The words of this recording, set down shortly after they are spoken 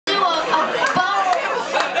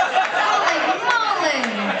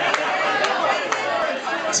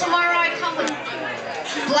Tomorrow I come with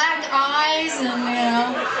black eyes and,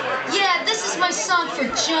 yeah, this is my song for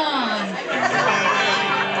John.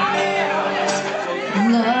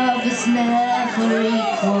 Love is never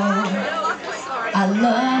equal. I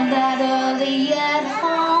learned that early at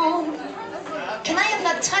home. Can I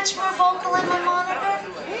have a touch more vocal in my monitor?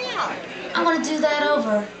 Yeah. I'm gonna do that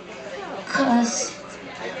over. Cause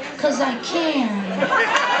I can.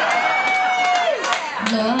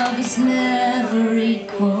 Love is never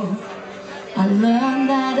equal. I learned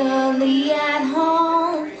that early at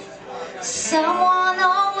home. Someone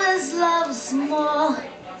always loves more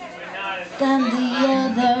than the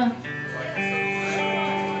other.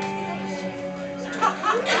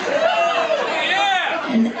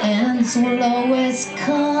 And ends will always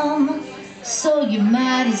come, so you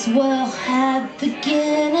might as well have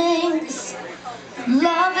beginnings.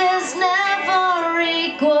 Love is never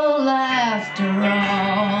equal after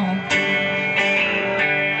all.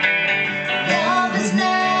 Love is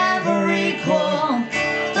never equal.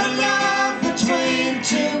 The love between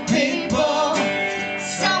two people.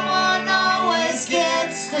 Someone always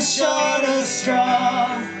gets the shorter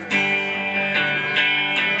straw.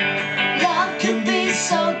 Love can be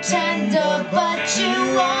so tender, but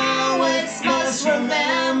you always must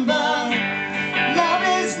remember, love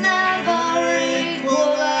is never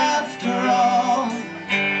equal after all.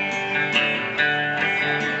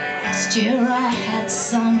 Last year I had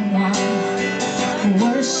someone who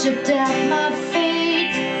worshipped at my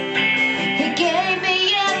feet. He gave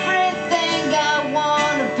me everything I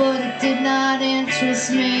wanted, but it did not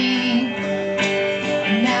interest me.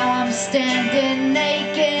 Now I'm standing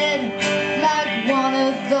naked like one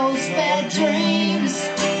of those bad dreams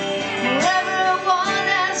where everyone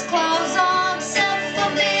has clothes on except for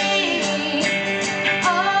me.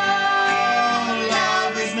 Oh,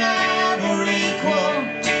 love is never equal.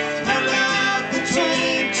 The love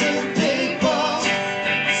between two people.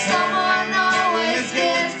 Someone always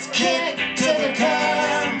gets kicked to the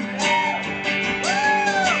curb.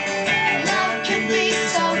 Love can be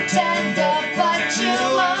so tender, but you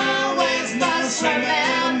always must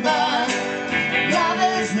remember, love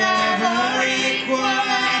is never equal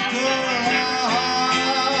after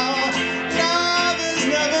all. Love is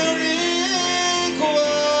never equal.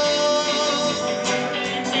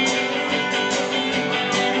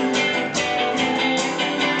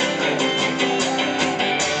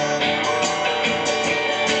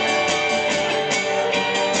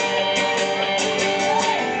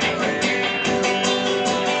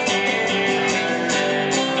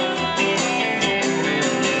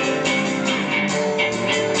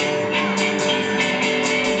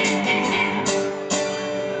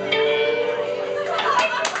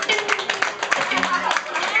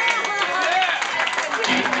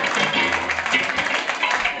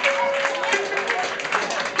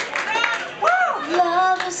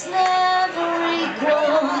 Love is never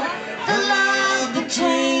equal. The love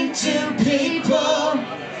between two people.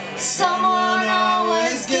 Someone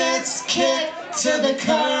always gets kicked to the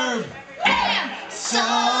curb.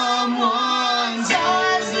 Someone